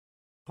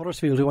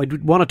Huddersfield, who I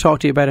want to talk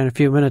to you about in a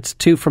few minutes,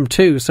 2 from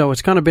 2, so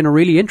it's kind of been a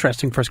really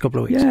interesting first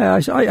couple of weeks. Yeah,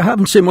 I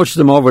haven't seen much of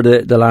them over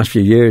the last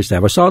few years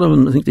there. I saw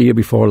them, I think, the year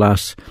before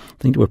last. I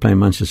think they were playing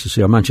Manchester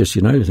City or Manchester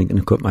United, I think, in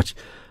a cup match,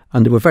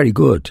 and they were very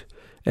good.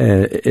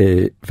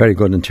 Very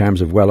good in terms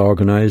of well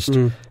organised,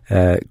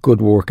 good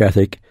work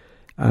ethic,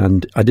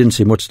 and I didn't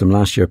see much of them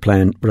last year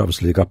playing, but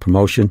obviously they got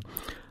promotion,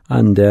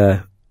 and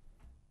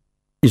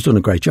he's done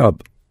a great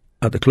job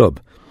at the club.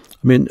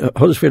 I mean,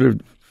 Huddersfield are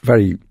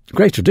very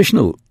great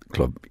traditional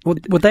club.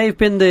 Would they have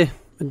been the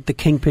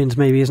kingpins,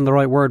 maybe isn't the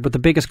right word, but the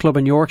biggest club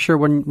in Yorkshire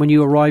when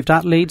you arrived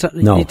at Leeds?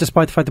 No.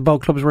 Despite the fact that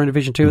both clubs were in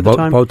Division 2 at the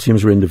time? Both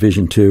teams were in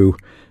Division 2,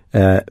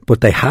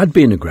 but they had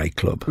been a great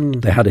club.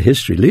 They had a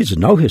history. Leeds had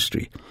no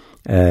history.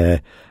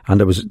 And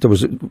there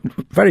was a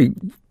very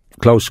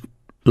close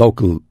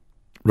local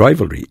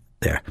rivalry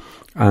there.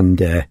 And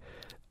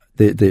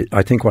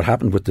I think what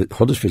happened with the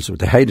Huddersfield,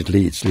 they hated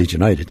Leeds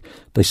United.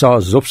 They saw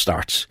us as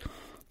upstarts,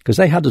 because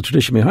they had the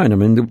tradition behind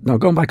them. I mean, now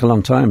going back a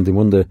long time, they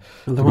won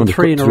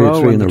 3 in a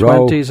row in the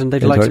 20s, and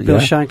they'd like Bill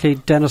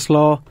Shankly, Dennis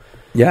Law.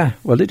 Yeah,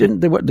 well, they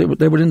didn't. They were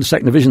in the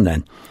second division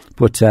then,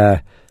 but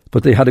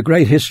they had a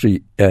great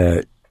history.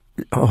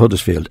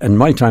 Huddersfield, and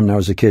my time now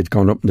as a kid,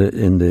 going up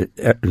in the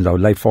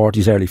late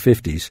 40s, early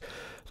 50s,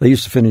 they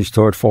used to finish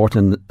third, fourth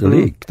in the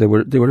league. They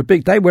were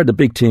the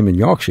big team in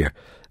Yorkshire.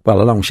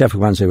 Well, along with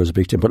Sheffield Wednesday was a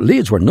big team, but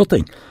Leeds were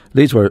nothing.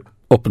 Leeds were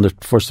up in the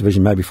first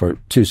division maybe for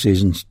 2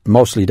 seasons,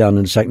 mostly down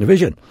in the second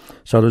division.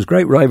 So there was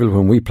great rivalry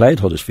when we played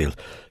Huddersfield,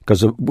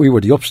 because we were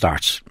the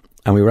upstarts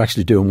and we were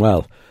actually doing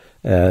well.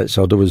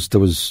 So there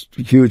was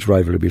huge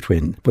rivalry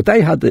between. But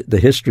they had the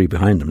history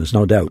behind them, there's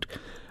no doubt.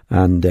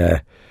 And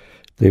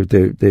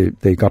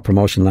they got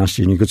promotion last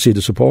year, and you could see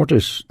the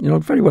supporters,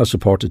 very well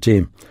supported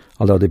team,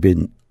 although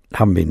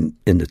haven't been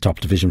in the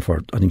top division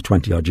for, I think,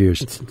 20 odd years.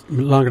 It's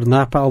longer than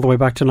that, all the way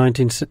back to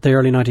the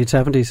early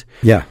 1970s.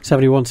 Yeah.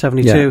 71,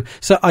 72. Yeah.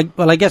 So,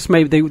 I guess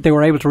maybe they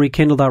were able to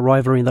rekindle that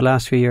rivalry in the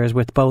last few years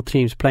with both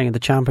teams playing in the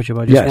Championship.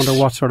 I just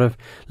wonder what sort of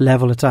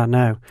level it's at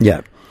now.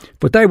 Yeah.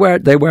 But they were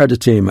the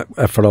team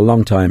for a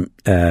long time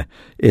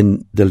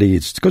in the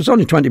Leeds, because it's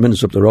only 20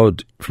 minutes up the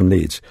road from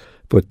Leeds.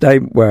 But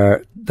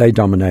they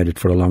dominated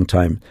for a long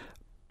time.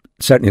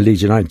 Certainly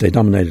Leeds United, they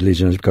dominated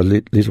Leeds United because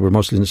Leeds were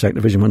mostly in the second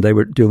division when they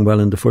were doing well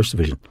in the first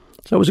division.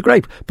 So it was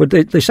great. But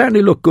they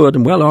certainly looked good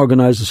and well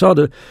organised.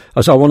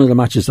 I saw one of the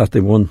matches that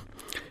they won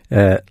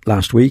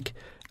last week,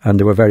 and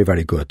they were very,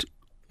 very good.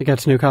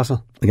 Against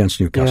Newcastle? Against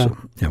Newcastle.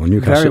 Yeah, well,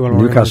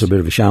 Newcastle a bit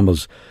of a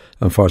shambles,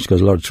 unfortunately,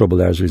 because a lot of trouble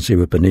there, as we can see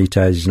with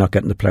Benitez. He's not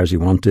getting the players he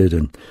wanted,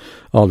 and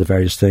all the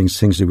various things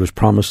he was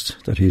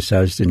promised that he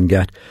says didn't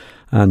get.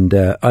 And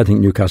I think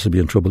Newcastle will be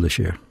in trouble this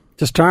year.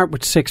 To start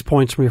with 6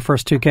 points from your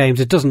first 2 games,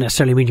 it doesn't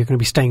necessarily mean you're going to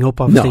be staying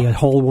up. Obviously,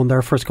 Hull won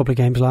their first couple of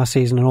games last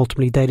season, and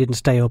ultimately they didn't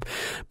stay up.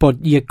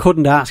 But you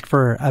couldn't ask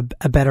for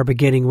a better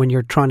beginning when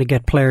you're trying to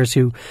get players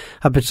who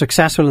have been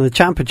successful in the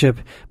Championship,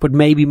 but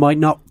maybe might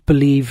not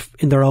believe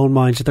in their own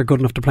minds that they're good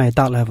enough to play at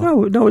that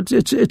level. No,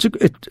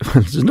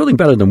 there's nothing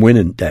better than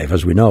winning, Dave,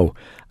 as we know,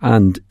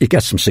 and it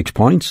gets them 6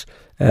 points.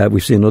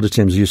 We've seen other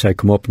teams, as you say,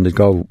 come up and they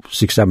go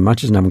 6-7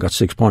 matches and haven't got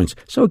 6 points.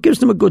 So it gives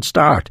them a good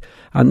start.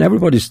 And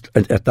everybody's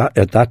at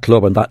that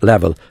club and that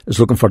level is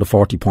looking for the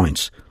 40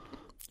 points,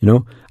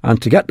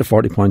 And to get the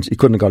 40 points, he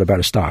couldn't have got a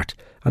better start.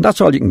 And that's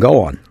all you can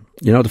go on.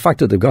 The fact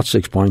that they've got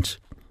 6 points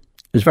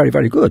is very,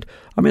 very good.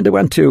 I mean, they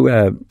went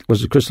to,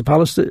 was it Crystal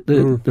Palace,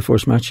 the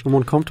first match? And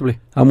won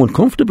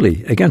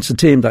comfortably. Against a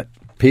team that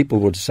people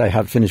would say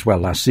had finished well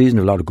last season,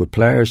 a lot of good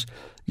players.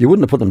 You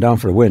wouldn't have put them down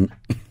for a win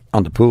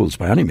on the pools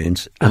by any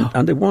means,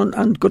 and they won,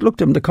 and good luck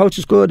to him. The coach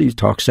is good, he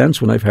talks sense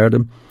when I've heard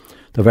him.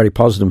 They're very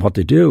positive in what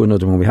they do, and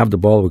when we have the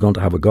ball we're going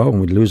to have a go, and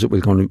we lose it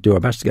we're going to do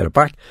our best to get it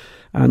back,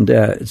 and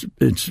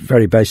it's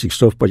very basic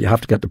stuff, but you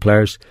have to get the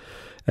players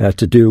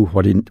to do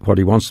what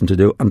he wants them to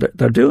do, and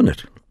they're doing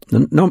it.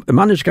 No, a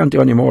manager can't do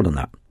any more than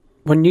that.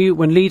 When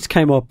Leeds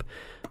came up,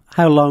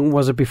 how long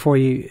was it before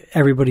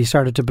everybody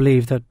started to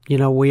believe that,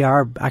 we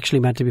are actually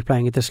meant to be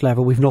playing at this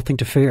level, we've nothing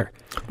to fear?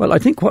 Well, I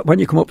think when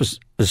you come up as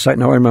a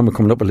second, now I remember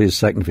coming up with Leeds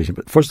second division,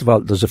 but first of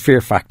all, there's a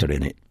fear factor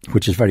in it,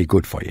 which is very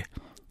good for you.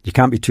 You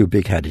can't be too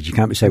big-headed. You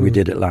can't be saying we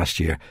did it last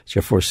year. It's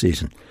your first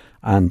season.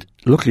 And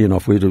luckily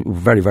enough, we had a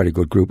very, very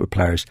good group of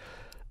players,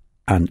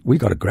 and we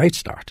got a great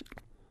start.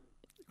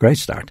 Great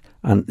start.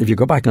 And if you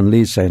go back on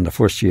Leeds, say, in the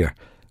first year,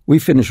 we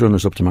finished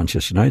runners-up to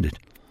Manchester United.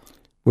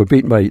 We were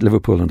beaten by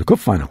Liverpool in the cup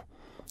final.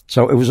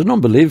 So it was an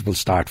unbelievable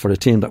start for a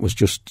team that was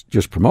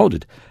just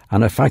promoted.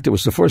 And in fact, it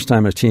was the first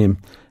time a team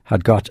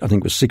had got, I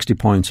think it was 60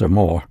 points or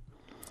more,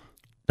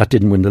 that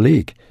didn't win the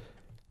league.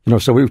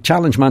 So we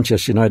challenged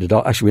Manchester United.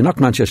 Actually, we knocked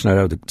Manchester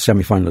United out of the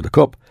semi-final of the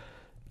Cup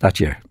that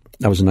year.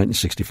 That was in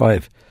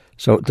 1965.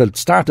 So the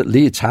start that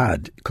Leeds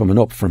had coming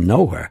up from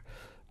nowhere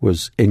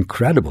was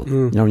incredible.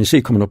 When you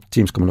see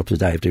teams coming up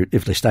today,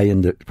 if they stay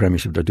in the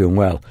Premiership, they're doing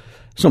well.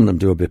 Some of them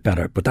do a bit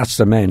better, but that's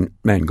the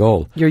main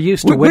goal. You're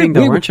used to winning,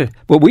 though, aren't you?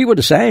 Well, we were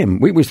the same.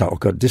 We thought, oh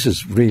God, this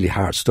is really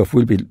hard stuff.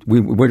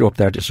 We're up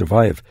there to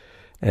survive,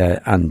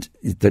 and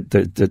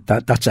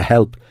that's a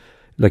help.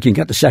 Like, you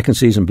can get the second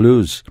season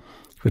blues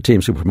with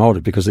teams who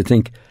promoted because they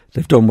think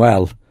they've done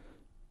well.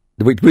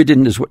 We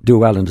didn't do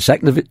well in the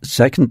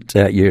second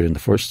year in the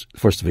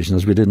first division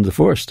as we did in the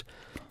first,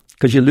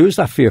 because you lose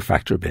that fear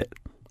factor a bit.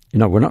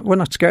 We're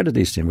not scared of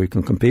these teams. We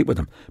can compete with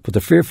them, but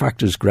the fear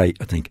factor is great,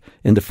 I think,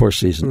 in the first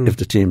season if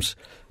the teams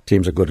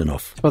are good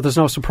enough. But there's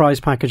no surprise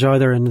package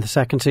either in the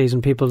second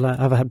season. People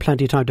have had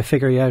plenty of time to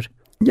figure you out.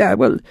 Yeah,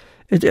 well,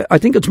 I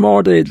think it's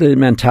more the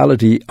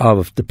mentality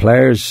of the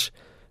players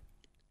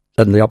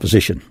than the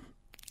opposition.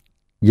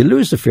 You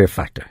lose the fear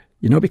factor,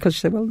 because you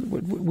say, well,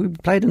 we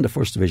played in the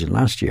first division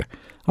last year.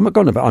 I'm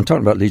talking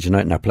about Leeds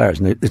United and our players,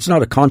 and it's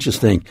not a conscious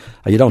thing.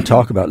 You don't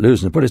talk about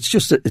losing it, but it's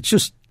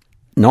just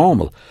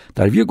normal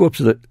that if you go up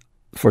to the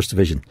first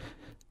division,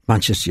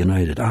 Manchester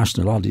United,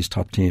 Arsenal, all these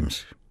top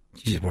teams,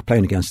 we're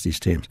playing against these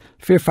teams.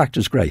 Fear factor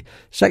is great.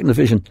 Second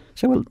division,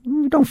 say, well,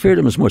 we don't fear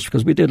them as much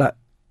because we did that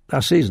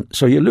last season.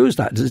 So you lose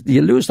that.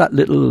 You lose that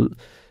little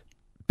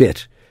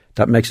bit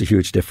that makes a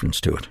huge difference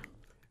to it.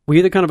 Were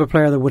you the kind of a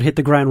player that would hit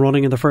the ground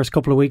running in the first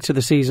couple of weeks of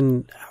the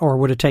season, or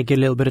would it take you a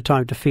little bit of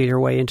time to feel your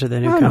way into the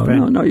new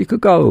campaign? No, you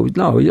could go.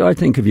 No, I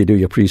think if you do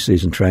your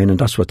pre-season training,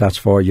 that's what that's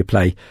for. You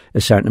play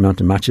a certain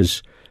amount of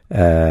matches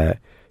in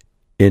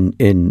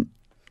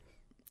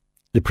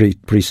the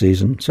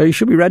pre-season, so you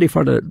should be ready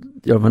for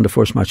when the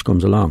first match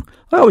comes along.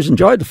 I always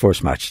enjoyed the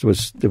first match.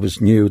 It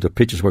was new. The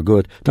pitches were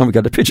good. Don't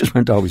forget, the pitches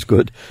weren't always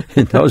good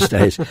in those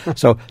days.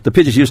 So the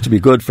pitches used to be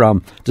good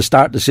from the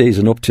start of the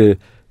season up to,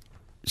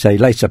 say,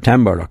 late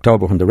September or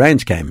October when the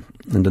rains came,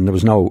 and then there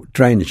was no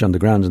drainage on the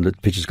grounds and the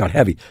pitches got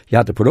heavy. You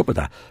had to put up with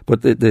that.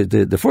 But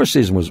the first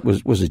season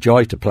was a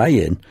joy to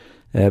play in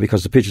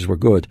because the pitches were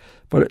good.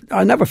 But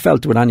I never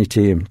felt with any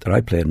team that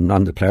I played, and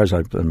none of the players,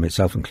 and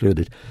myself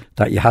included,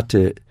 that you had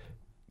to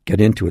get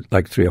into it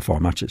like 3 or 4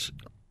 matches.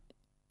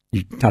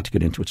 You had to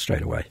get into it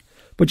straight away.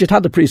 But you'd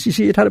had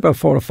you'd had about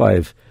 4 or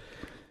 5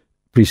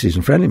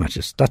 pre-season friendly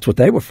matches. That's what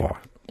they were for.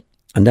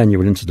 And then you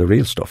were into the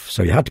real stuff,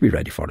 so you had to be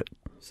ready for it.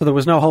 So there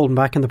was no holding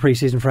back in the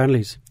pre-season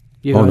friendlies?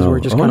 You guys were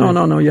just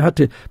no, you had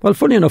to. Well,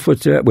 funny enough,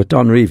 with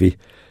Don Reevy,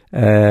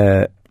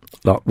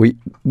 look,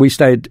 we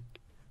stayed,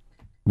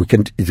 you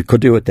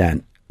could do it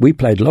then. We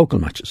played local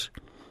matches.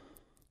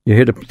 You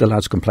hear the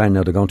lads complain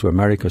now they're going to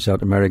America,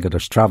 South America,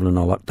 there's travelling and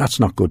all that. That's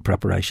not good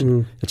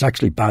preparation. It's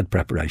actually bad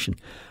preparation.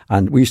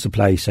 And we used to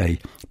play, say,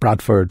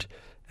 Bradford,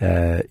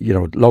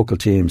 local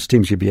teams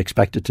you'd be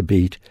expected to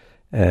beat,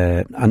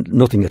 and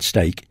nothing at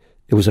stake.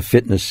 It was a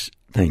fitness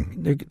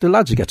thing. The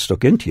lads would get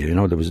stuck into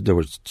you, there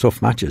was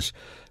tough matches.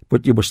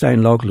 But you were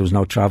staying local, there was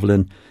no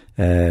travelling,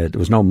 there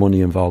was no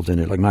money involved in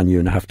it, like Man U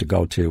and have to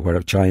go to where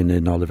China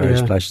and all the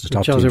various places. The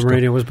top Jose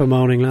Mourinho was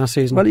bemoaning last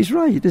season. Well, he's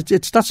right.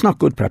 That's not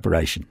good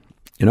preparation.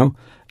 The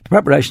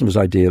preparation was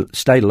ideal.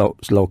 Stay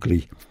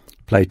locally,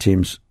 play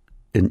teams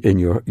in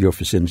your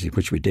vicinity,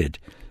 which we did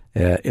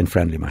in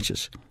friendly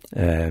matches.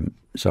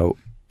 So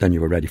then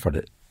you were ready for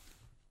the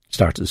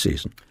start of the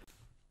season.